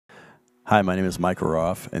Hi, my name is Micah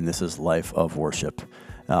Roraff, and this is Life of Worship.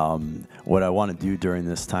 What I want to do during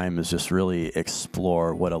this time is just really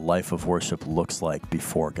explore what a life of worship looks like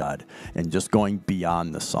before God, and just going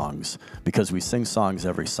beyond the songs, because we sing songs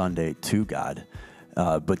every Sunday to God,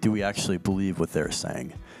 but do we actually believe what they're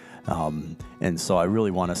saying? And so I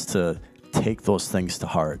really want us to take those things to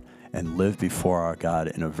heart and live before our God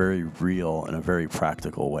in a very real and a very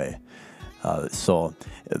practical way. So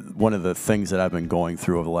one of the things that I've been going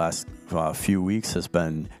through over the last few weeks has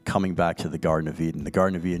been coming back to the Garden of Eden. The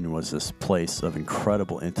Garden of Eden was this place of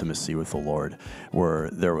incredible intimacy with the Lord, where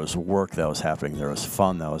there was work that was happening, there was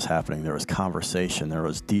fun that was happening, there was conversation, there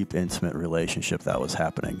was deep, intimate relationship that was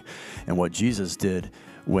happening. And what Jesus did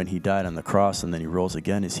when he died on the cross and then he rose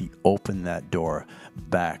again is he opened that door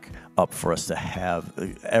back up for us to have,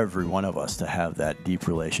 every one of us to have that deep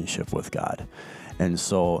relationship with God. And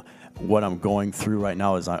so what I'm going through right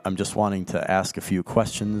now is I'm just wanting to ask a few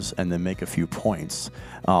questions and then make a few points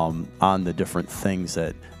on the different things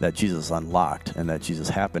that Jesus unlocked and that Jesus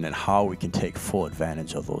happened and how we can take full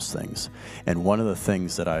advantage of those things. And one of the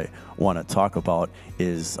things that I want to talk about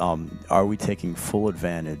is, are we taking full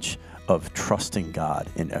advantage of trusting God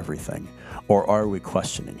in everything, or are we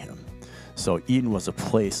questioning him? So Eden was a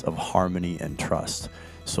place of harmony and trust.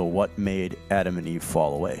 So what made Adam and Eve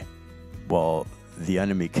fall away? Well, the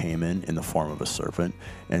enemy came in the form of a serpent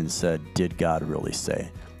and said, did God really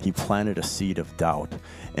say? He planted a seed of doubt.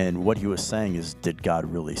 And what he was saying is, did God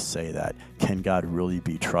really say that? Can God really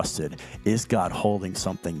be trusted? Is God holding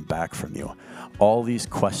something back from you? All these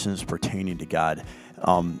questions pertaining to God.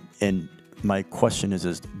 And my question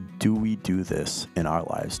is do we do this in our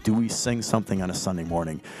lives? Do we sing something on a Sunday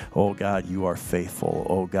morning? Oh God, you are faithful.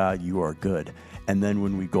 Oh God, you are good. And then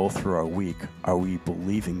when we go through our week, are we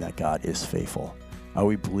believing that God is faithful? Are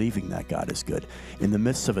we believing that God is good? In the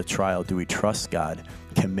midst of a trial, do we trust God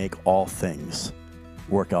can make all things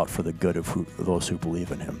work out for the good of those who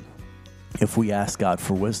believe in him? If we ask God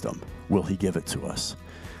for wisdom, will he give it to us?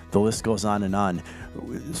 The list goes on and on.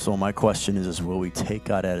 So my question is will we take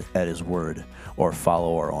God at his word or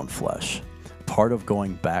follow our own flesh? Part of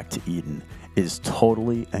going back to Eden is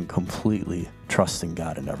totally and completely trusting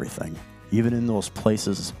God in everything. Even in those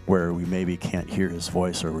places where we maybe can't hear his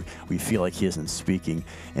voice or we feel like he isn't speaking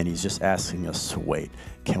and he's just asking us to wait.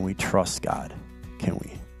 Can we trust God? Can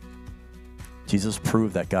we? Jesus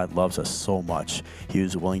proved that God loves us so much, he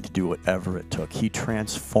was willing to do whatever it took. He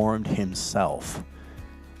transformed himself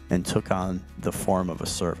and took on the form of a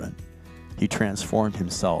servant. He transformed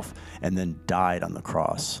himself and then died on the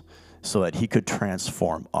cross so that he could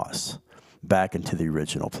transform us back into the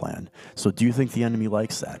original plan. So do you think the enemy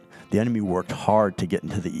likes that? The enemy worked hard to get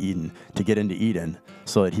into Eden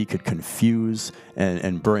so that he could confuse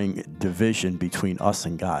and bring division between us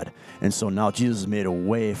and God. And so now Jesus made a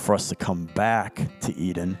way for us to come back to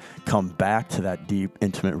Eden, come back to that deep,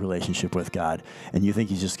 intimate relationship with God. And you think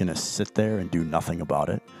he's just going to sit there and do nothing about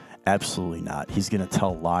it? Absolutely not. He's going to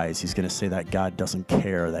tell lies. He's going to say that God doesn't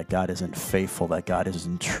care, that God isn't faithful, that God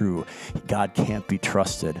isn't true. God can't be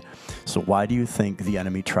trusted. So why do you think the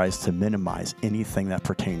enemy tries to minimize anything that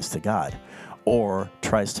pertains to God or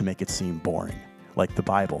tries to make it seem boring? Like the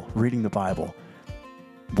Bible, reading the Bible.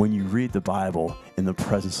 When you read the Bible in the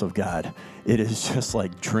presence of God, it is just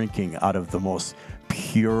like drinking out of the most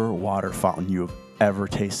pure water fountain you have ever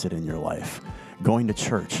tasted in your life. Going to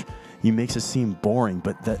church, he makes it seem boring,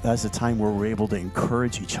 but that's a time where we're able to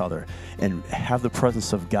encourage each other and have the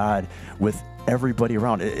presence of God with everybody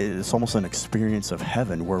around. It's almost an experience of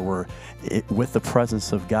heaven where we're with the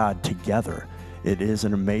presence of God together. It is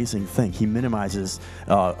an amazing thing. He minimizes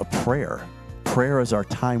a prayer. Prayer is our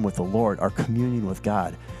time with the Lord, our communion with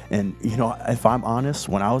God. And, you know, if I'm honest,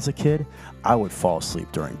 when I was a kid, I would fall asleep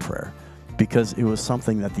during prayer because it was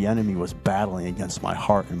something that the enemy was battling against my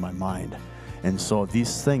heart and my mind. And so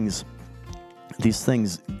these things,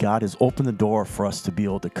 God has opened the door for us to be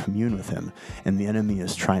able to commune with him. And the enemy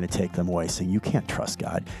is trying to take them away, saying, you can't trust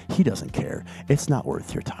God. He doesn't care. It's not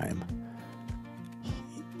worth your time.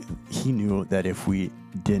 He knew that if we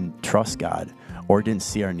didn't trust God or didn't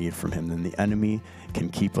see our need from him, then the enemy can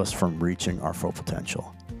keep us from reaching our full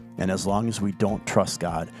potential. And as long as we don't trust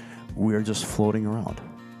God, we're just floating around.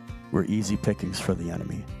 We're easy pickings for the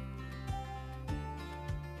enemy.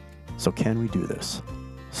 So can we do this?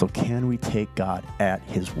 So can we take God at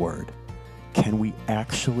his word? Can we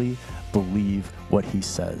actually believe what he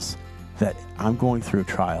says? That I'm going through a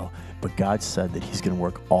trial, but God said that he's going to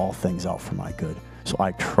work all things out for my good. So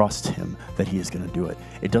I trust him that he is going to do it.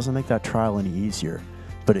 It doesn't make that trial any easier,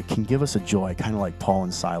 but it can give us a joy, kind of like Paul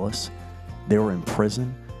and Silas. They were in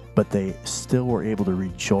prison, but they still were able to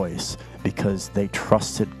rejoice because they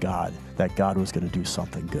trusted God, that God was going to do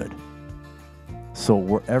something good. So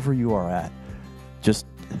wherever you are at, just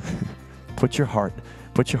put your heart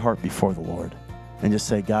before the Lord and just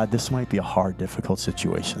say, God, this might be a hard, difficult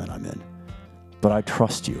situation that I'm in, but I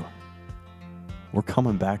trust you. We're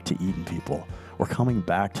coming back to Eden, people. We're coming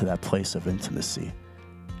back to that place of intimacy.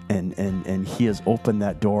 And he has opened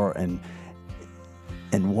that door, and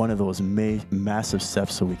one of those massive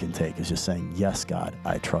steps that we can take is just saying, yes, God,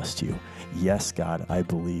 I trust you. Yes, God, I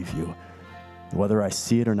believe you. Whether I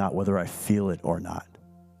see it or not, whether I feel it or not,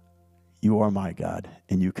 you are my God,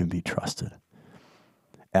 and you can be trusted.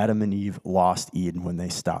 Adam and Eve lost Eden when they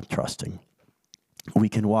stopped trusting. We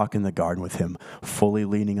can walk in the garden with him, fully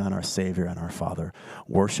leaning on our Savior and our Father,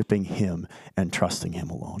 worshiping him and trusting him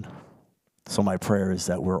alone. So my prayer is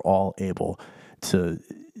that we're all able to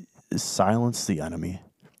silence the enemy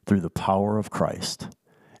through the power of Christ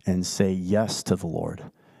and say yes to the Lord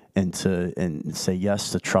and say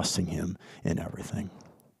yes to trusting him in everything.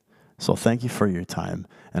 So thank you for your time,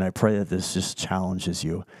 and I pray that this just challenges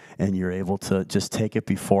you and you're able to just take it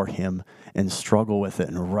before him and struggle with it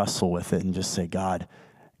and wrestle with it and just say, God,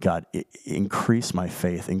 increase my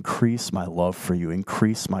faith, increase my love for you,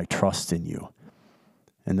 increase my trust in you.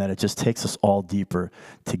 And that it just takes us all deeper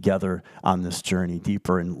together on this journey,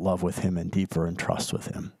 deeper in love with him and deeper in trust with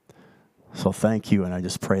him. So thank you, and I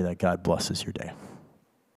just pray that God blesses your day.